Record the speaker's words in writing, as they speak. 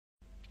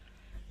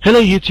Hello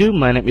YouTube,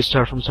 my name is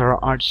Star from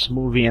Star Arts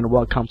Movie and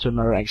welcome to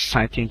another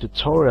exciting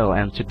tutorial.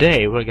 And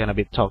today we're gonna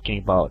be talking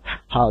about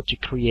how to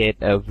create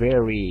a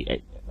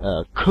very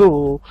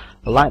cool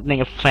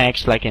lightning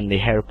effects like in the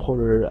Harry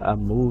Potter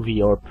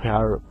movie or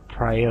Priori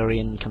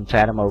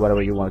Incantatem or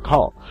whatever you want to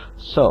call.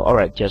 So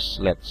alright,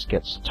 let's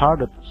get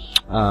started.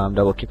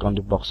 Double click on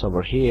the box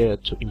over here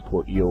to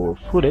import your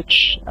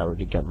footage. I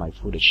already got my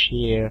footage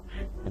here,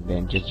 and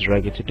then just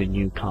drag it to the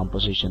new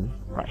composition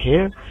right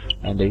here,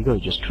 and there you go.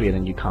 Just create a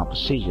new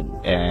composition,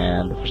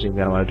 and the first thing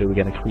we're gonna want to do, we're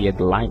gonna create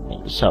the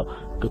lightning. So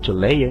go to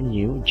layer,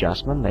 new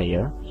adjustment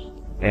layer,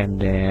 and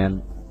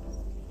then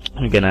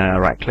we're gonna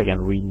right click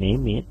and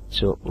rename it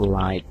to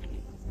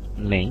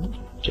lightning,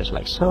 just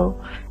like so,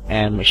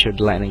 and make sure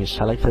the lightning is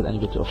selected, and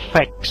go to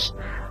effects,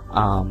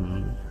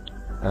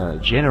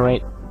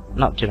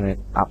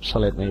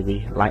 obsolete,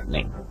 maybe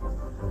lightning.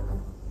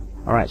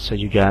 Alright, so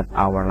you got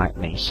our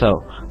lightning.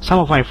 So some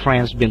of my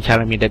friends been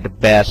telling me that the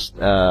best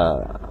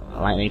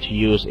lightning to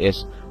use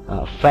is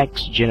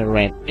effects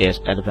generate is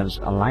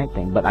advanced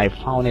lightning, but I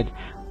found it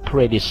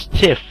pretty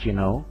stiff, you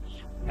know.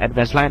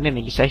 Advanced lightning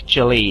is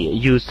actually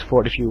used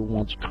for if you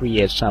want to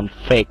create some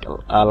fake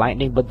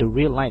lightning, but the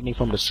real lightning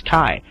from the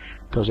sky,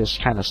 because it's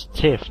kind of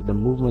stiff, the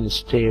movement is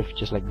stiff,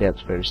 just like that,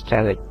 it's very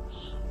static.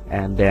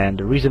 And then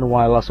the reason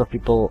why lots of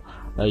people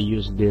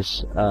use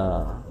this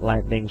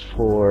lightning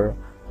for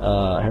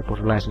Harry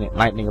Potter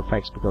lightning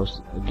effects,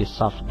 because this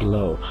soft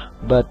glow.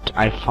 But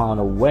I found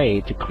a way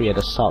to create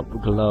a soft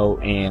glow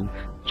in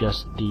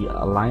just the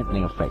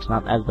lightning effects,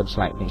 not advanced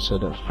lightning. So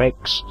the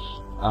effects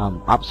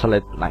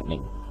obsolete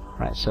lightning.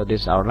 Right, so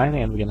this is our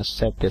lightning, and we're gonna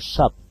set this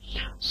up.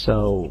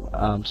 So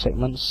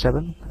segment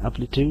 7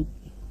 amplitude,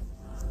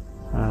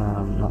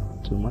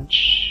 not too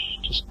much,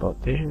 just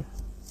about there,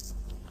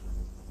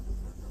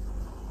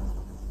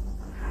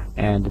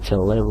 and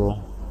detail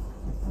level,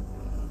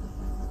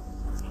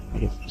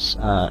 it's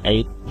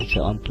 8,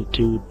 detail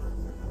amplitude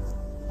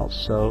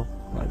also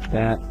like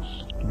that.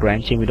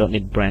 Branching, we don't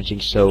need branching,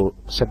 so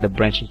set the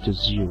branching to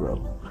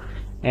 0,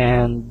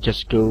 and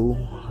just go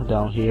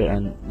down here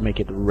and make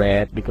it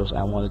red because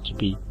I want it to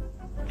be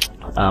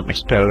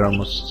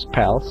expelliarmus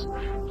spells.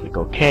 Click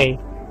OK,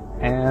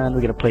 and we're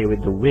gonna play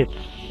with the width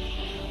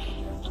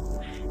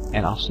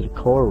and also the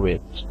core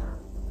width,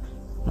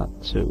 not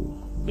too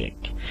big,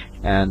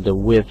 and the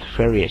width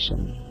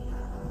variation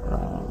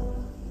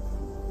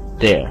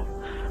there.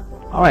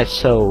 Alright,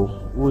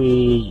 so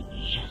we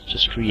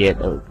just create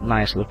a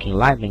nice looking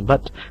lightning,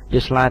 but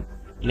this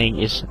lightning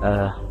is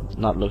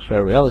not look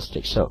very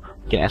realistic, so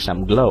we can add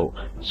some glow.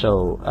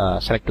 So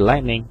select the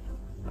lightning,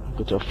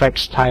 go to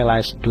effects,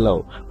 stylize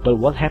glow. But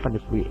what happens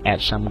if we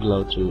add some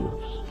glow to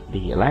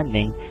the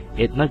lightning?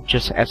 It not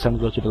just add some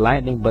glow to the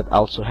lightning, but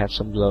also have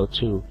some glow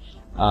to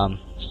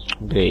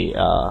the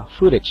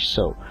footage.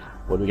 So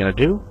what we're gonna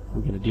do,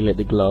 we're gonna delete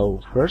the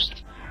glow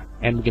first,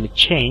 and we're gonna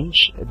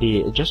change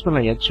the adjustment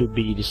layer to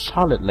be the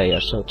solid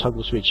layer. So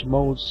toggle switch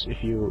modes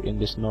if you in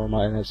this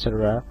normal and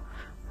etc.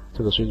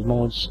 Toggle switch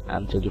modes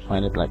until you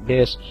find it like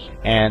this,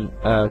 and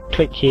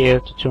click here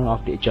to turn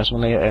off the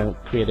adjustment layer and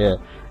create a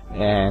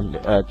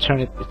turn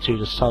it to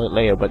the solid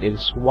layer, but it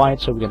is white,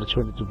 so we're gonna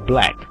turn it to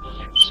black.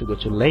 So go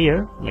to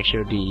layer, make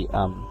sure the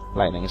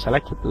lightning is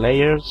selected,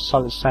 layer,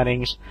 solid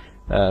settings,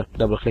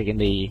 double click in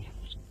the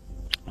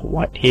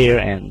white here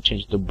and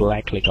change it to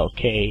black, click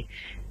OK,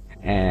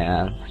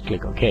 and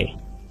click OK,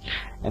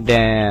 and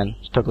then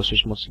toggle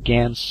switch modes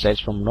again, set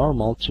from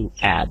normal to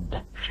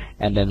add,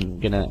 and then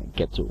gonna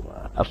get to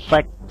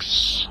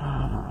effects,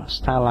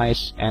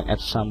 stylize, and add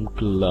some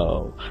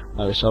glow.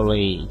 Now it's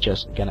already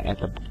just gonna add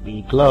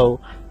the glow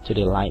to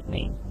the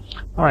lightning.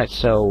 Alright,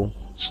 so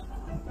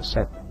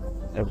set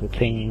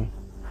everything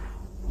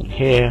in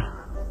here,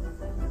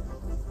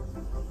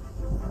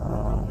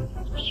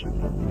 so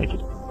make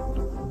it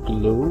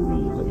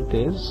glowy like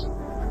this.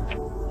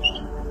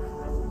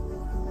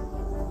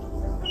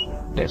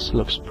 This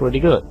looks pretty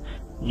good.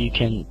 You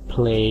can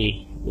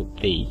play with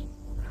the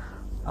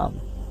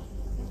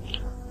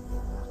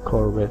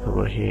core width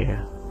over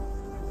here.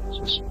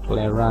 Just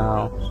play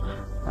around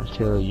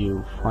until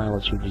you find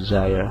what you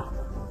desire.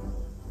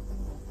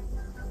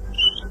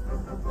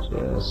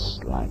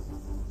 Just like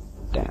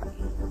that.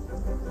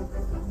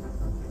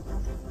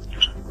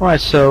 Alright,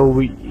 so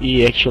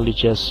we actually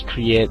just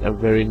create a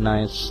very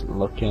nice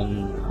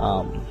looking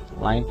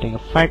lightning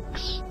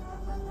effects.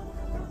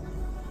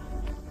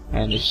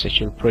 And it's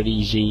actually pretty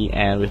easy,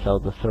 and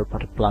without the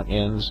third-party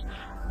plugins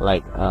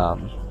like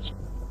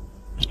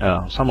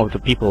some of the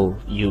people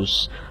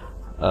use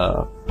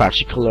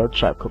particular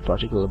tribe called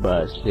particular,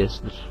 but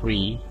this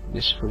free,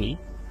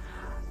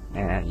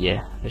 and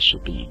yeah, this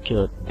should be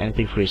good.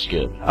 Anything free is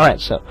good.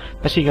 Alright, so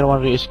next thing you're gonna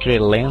want to do is create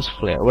a lens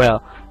flare.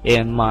 Well,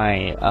 in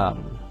my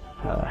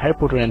Harry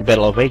Potter and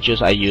Battle of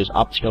Ages, I use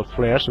optical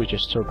flares, which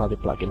is third-party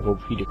plugin for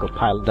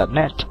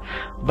videocompiler.net.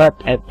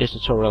 But at this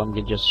tutorial, I'm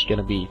just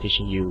gonna be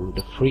teaching you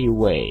the free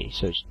way.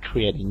 So just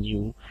create a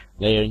new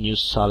layer, new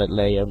solid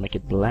layer, make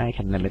it black,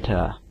 and name it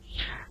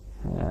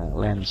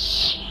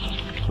lens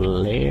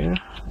flare,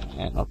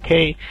 and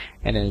OK,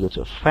 and then go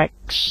to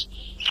effects,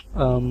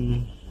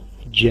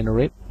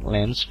 generate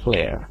lens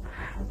flare.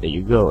 There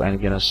you go, and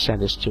you're gonna set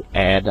this to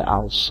add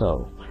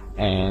also.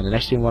 And the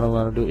next thing what I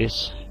want to do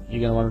is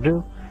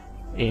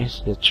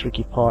the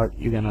tricky part.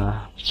 You're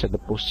gonna set the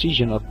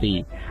position of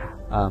the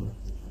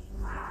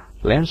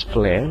lens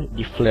flare,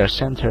 the flare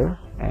center,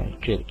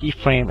 and create a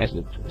keyframe as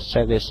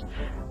set this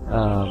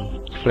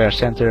flare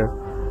center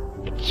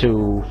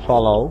to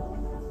follow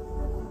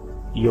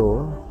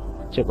your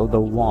tip of the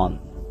wand.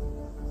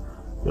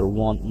 Your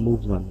wand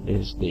movement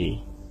is the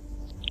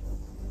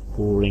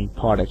boring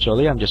part.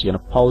 Actually, I'm just gonna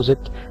pause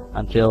it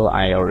until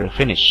I already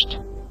finished.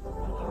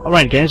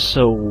 Alright guys,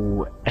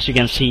 so as you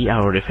can see, I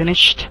already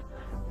finished.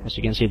 As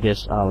you can see,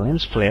 this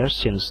lens flare,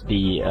 since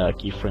the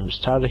keyframe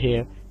started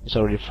here, it's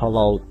already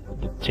followed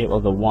the tip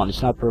of the wand.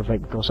 It's not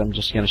perfect because I'm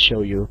just gonna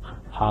show you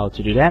how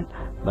to do that,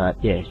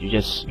 but yeah, you're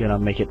just gonna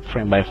make it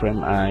frame by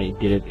frame. I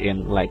did it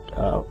in like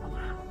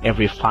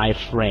every 5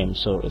 frames,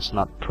 so it's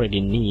not pretty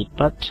neat,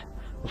 but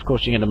of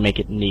course you're gonna make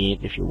it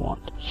neat if you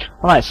want.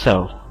 Alright,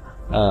 so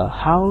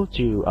how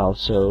to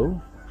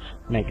also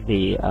make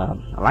the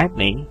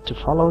lightning to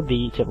follow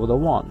the tip of the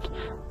wand.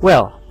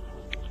 Well,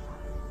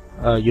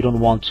 you don't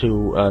want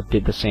to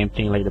did the same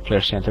thing like the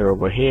flare center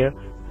over here.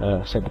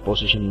 Set the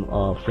position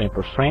frame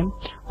per frame.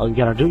 All you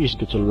gotta do is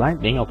go to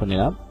lightning, open it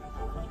up,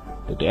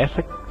 to the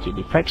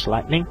effects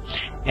lightning,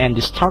 and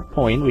the start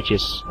point, which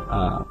is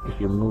if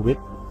you move it,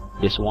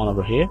 this one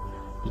over here,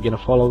 you're gonna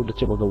follow the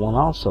tip of the wand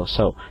also.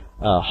 So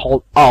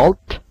hold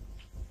Alt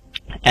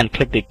and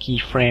click the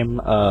keyframe,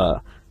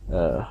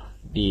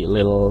 the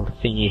little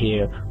thingy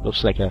here,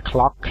 looks like a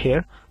clock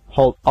here.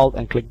 Hold Alt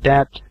and click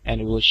that, and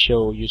it will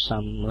show you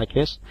some like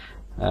this.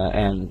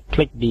 And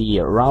click the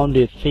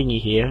rounded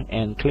thingy here,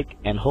 and click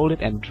and hold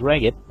it and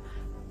drag it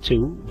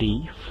to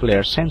the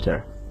flare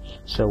center.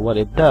 So what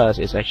it does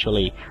is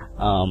actually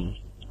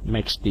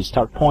makes the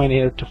start point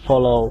here to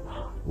follow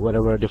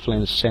whatever the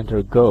flare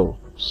center go.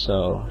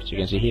 So as you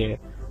can see here,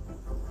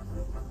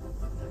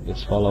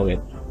 just follow it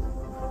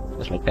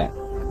just like that,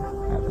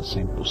 have the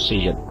same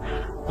position.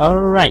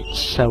 Alright,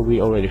 so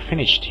we already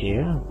finished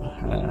here.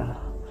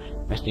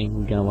 Next thing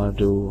we're gonna want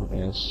to do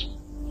is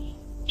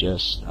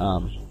just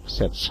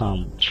set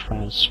some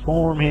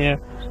transform here,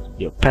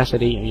 the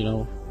opacity, you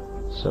know,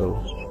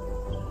 so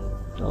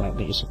the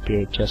lightning is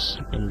appeared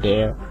just in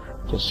there,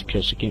 just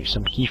to give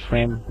some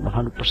keyframe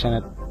 100%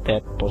 at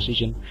that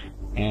position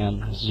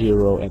and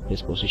 0 at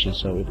this position,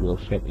 so it will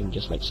fit in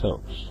just like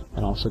so.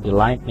 And also the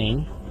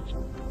lightning,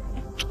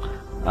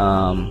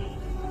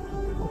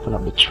 open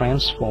up the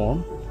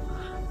transform,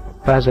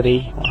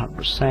 opacity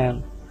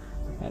 100%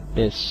 at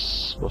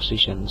this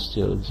position,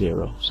 still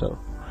 0, so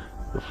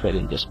will fit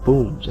in just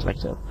boom, just like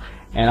so.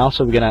 And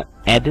also we're gonna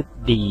edit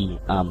the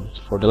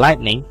for the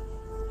lightning,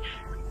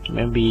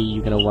 maybe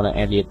you're gonna want to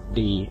edit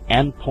the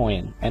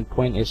endpoint.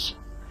 Endpoint is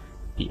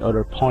the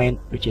other point,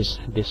 which is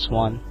this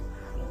one.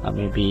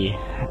 Maybe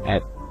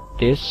at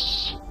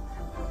this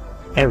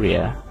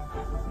area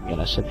you're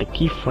gonna set the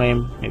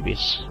keyframe, maybe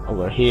it's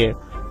over here,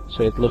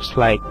 so it looks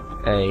like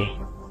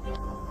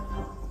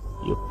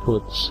you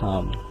put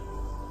some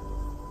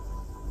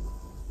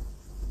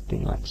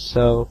thing like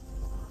so.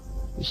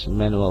 Just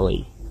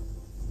manually,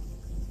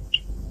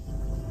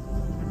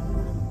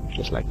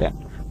 just like that.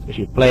 If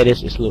you play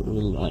this, it's look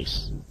really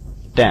nice.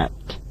 That,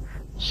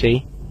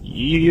 see,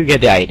 you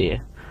get the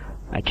idea.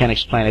 I can't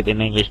explain it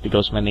in English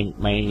because my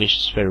English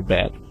is very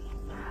bad.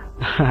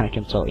 I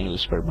can talk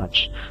English very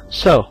much.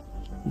 So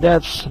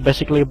that's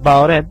basically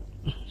about it.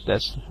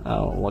 That's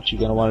what you're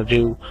gonna want to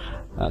do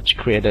to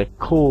create a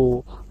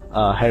cool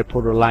Harry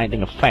Potter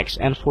lighting effects.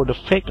 And for the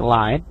fake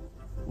light,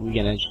 we're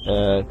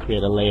gonna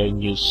create a layer,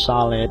 use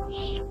solid,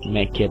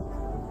 make it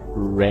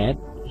red.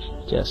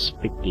 Just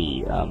pick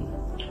the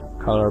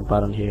color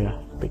button here,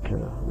 pick a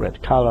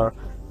red color,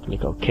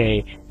 click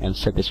OK, and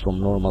set this from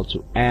normal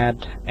to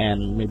add,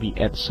 and maybe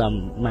add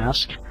some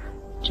mask.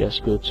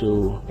 Just go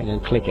to and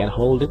then click and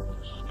hold it,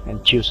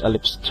 and choose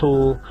ellipse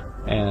tool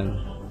and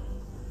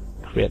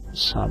create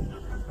some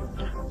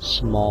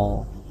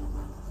small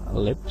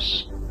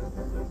ellipse,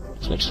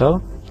 just like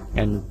so.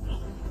 And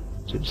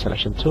to the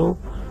selection tool,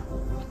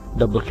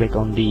 double click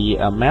on the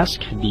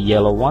mask, the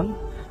yellow one,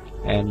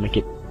 and make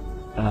it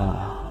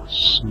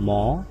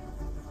small,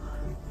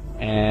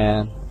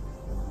 and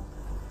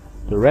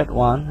the red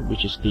one,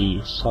 which is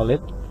the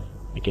solid,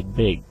 make it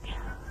big.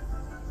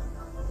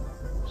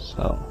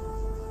 So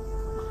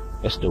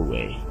that's the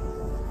way.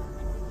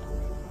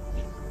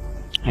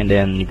 And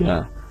then you're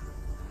gonna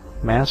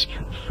mask,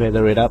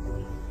 feather it up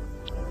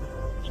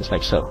just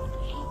like so,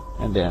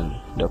 and then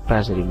the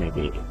opacity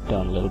maybe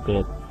down a little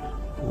bit,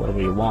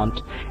 whatever you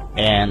want.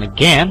 And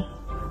again,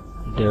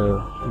 the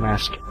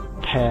mask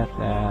path,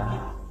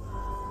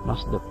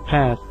 not the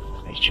path,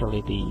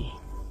 actually the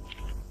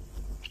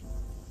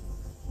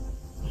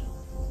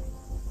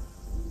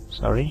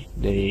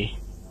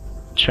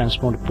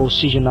transform the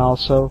position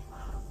also.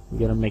 We're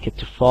gonna make it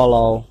to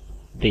follow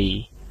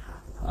the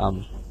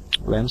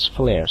lens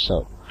flare.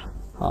 So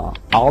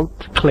Alt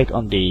click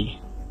on the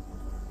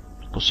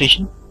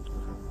position,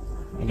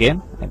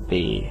 again at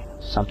the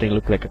something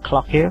look like a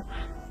clock here,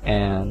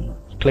 and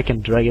click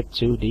and drag it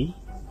to the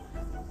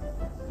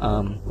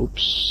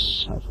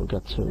oops, I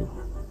forgot to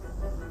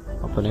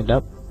open it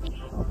up.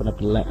 Open up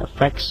the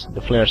effects,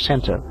 the flare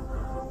center.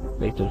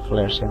 Click to the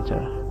flare center,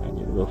 and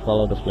you will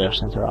follow the flare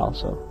center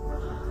also,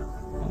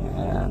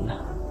 and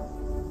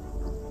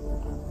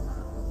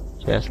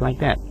just like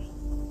that.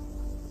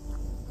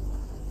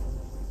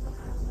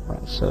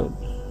 Right, so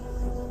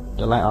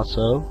the light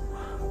also,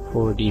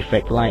 for the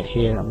effect light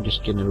here, I'm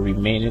just gonna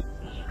remain it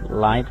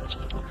light,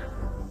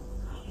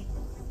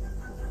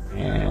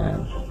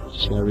 and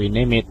just gonna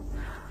rename it,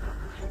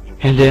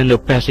 and then the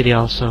opacity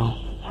also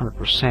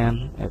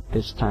 100%. At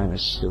this time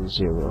it's still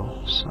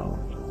 0, so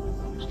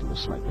it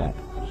looks like that.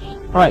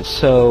 Alright,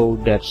 so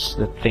that's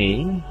the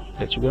thing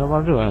that you're gonna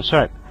want to do. I'm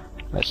sorry,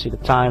 let's see the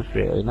time.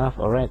 Fair enough.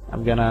 Alright,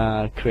 I'm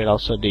gonna create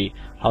also the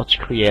how to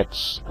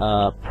create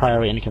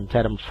Priori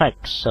Incantatem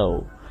effects.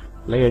 So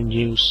layer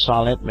new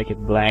solid, make it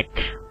black,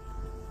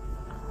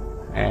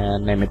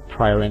 and name it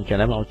Priori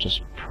Incantatem, or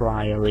just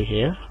Priori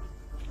here.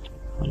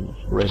 I'm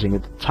raising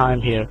it the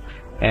time here,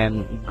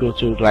 and go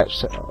to the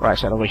right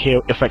side over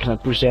here, effects and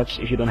presets.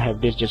 If you don't have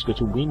this, just go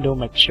to window,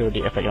 make sure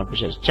the effect and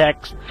presets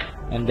checks,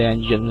 and then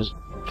you can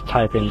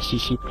type in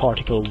CC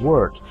particle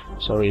word.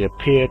 So it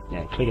appeared,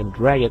 and click and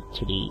drag it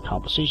to the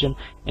composition,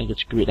 and go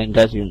to grid. And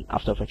guys, in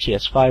After Effects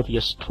CS5,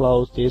 just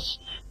close this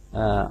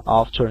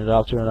off, turn it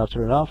off, turn it off,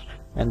 turn it off,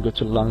 and go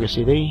to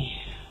longevity,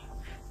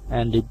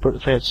 and the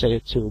birth rate set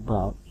it to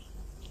about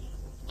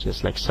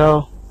just like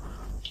so,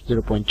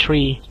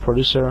 0.3.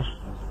 Producer,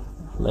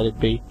 let it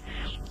be.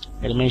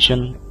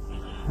 Animation,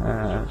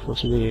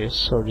 velocity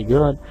is already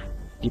good.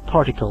 The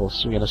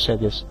particles, we're gonna set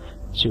this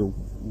to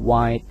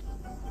white,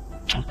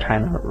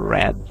 kind of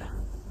red.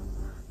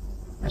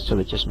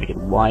 Actually, just make it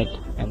white,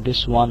 and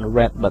this one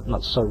red, but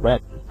not so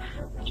red,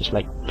 just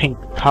like pink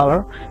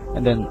color.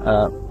 And then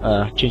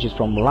change it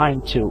from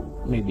line to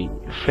maybe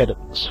faded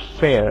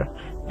sphere,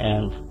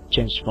 and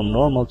change from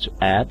normal to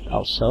add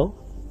also.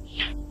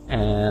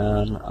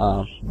 And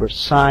birth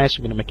size,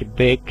 we're gonna make it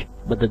big,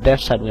 but the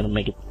depth side we're gonna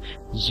make it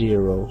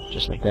 0,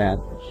 just like that.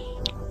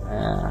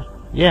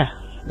 Yeah,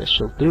 that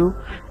should do.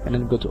 And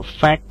then go to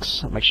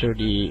effects, make sure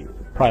the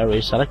Priori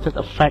is selected.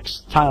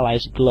 Effects,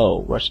 stylize glow.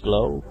 Where's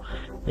glow?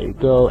 There you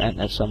go,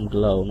 and add some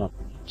glow, not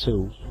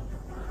too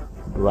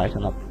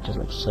brighten up, just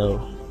like so.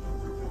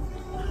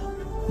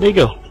 There you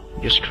go.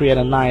 Just create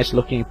a nice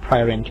looking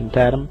Priori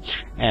Incantatem.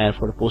 And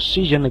for the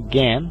position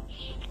again,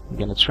 we're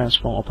gonna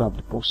transform, open up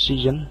the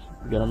position.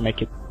 We're gonna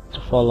make it to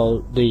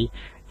follow the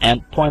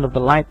end point of the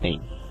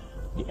lightning,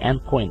 the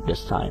end point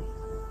this time.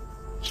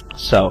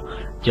 So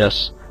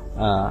just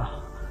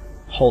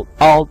hold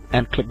Alt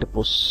and click the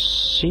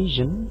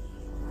position,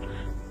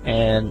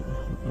 and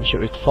make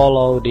sure it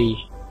follow the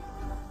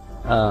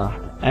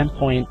end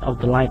point of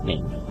the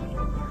lightning.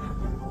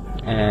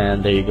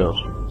 And there you go,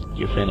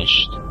 you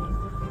finished.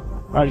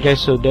 Alright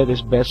guys, so that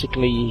is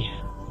basically,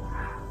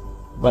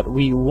 but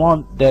we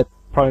want that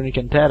Priori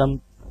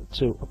Incantatem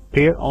to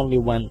appear only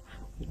when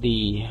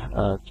the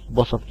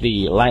both of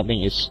the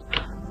lightning is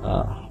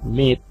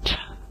meet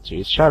to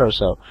each other.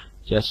 So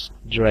just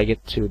drag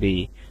it to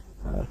the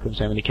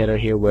crimson indicator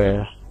here,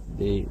 where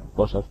the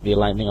both of the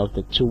lightning of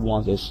the two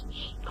ones is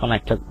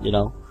connected, you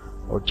know,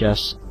 or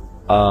just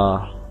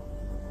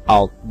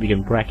Alt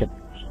begin bracket,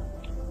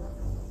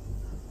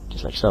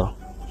 just like so.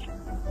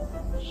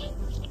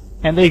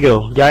 And there you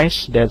go,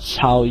 guys. That's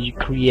how you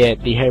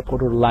create the Harry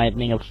Potter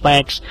lightning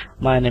effects.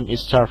 My name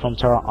is Tara from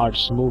Tara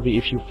Arts Movie.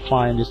 If you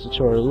find this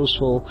tutorial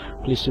useful,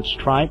 please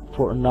subscribe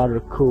for another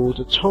cool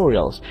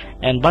tutorials.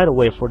 And by the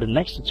way, for the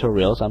next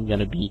tutorials, I'm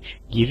gonna be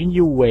giving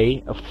you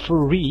away a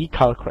free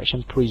color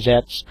correction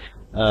presets.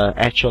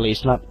 Actually,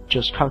 it's not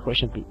just color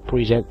correction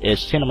preset;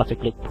 it's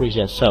cinematic look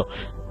preset. So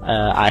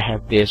I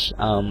have this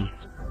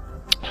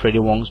Freddy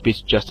Wong's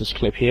Beast Justice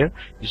clip here.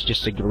 It's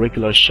just a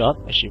regular shot,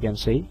 as you can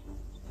see.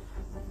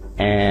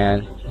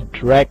 And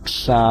drag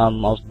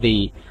some of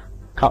the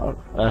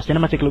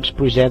cinematic looks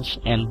presets,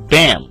 and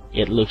bam,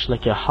 it looks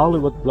like a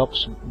Hollywood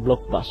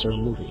blockbuster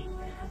movie.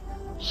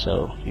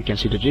 So you can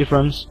see the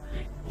difference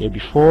here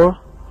before,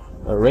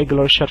 a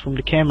regular shot from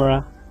the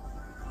camera,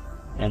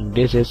 and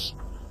this is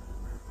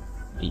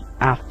the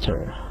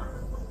after.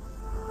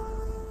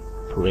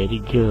 Pretty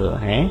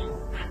good, eh?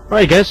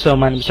 Alright guys, so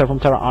my name is Tara from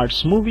Tara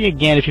Arts Movie.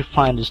 Again, if you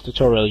find this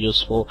tutorial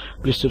useful,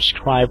 please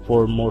subscribe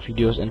for more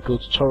videos and cool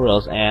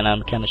tutorials, and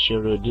I'm kinda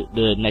sure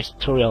the next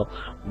tutorial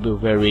will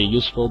be very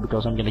useful,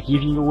 because I'm gonna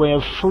give you away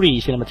a free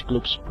cinematic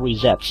looks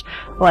presets.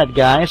 Alright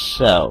guys,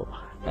 so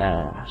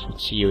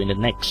see you in the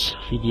next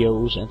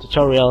videos and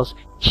tutorials.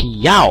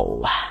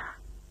 Ciao!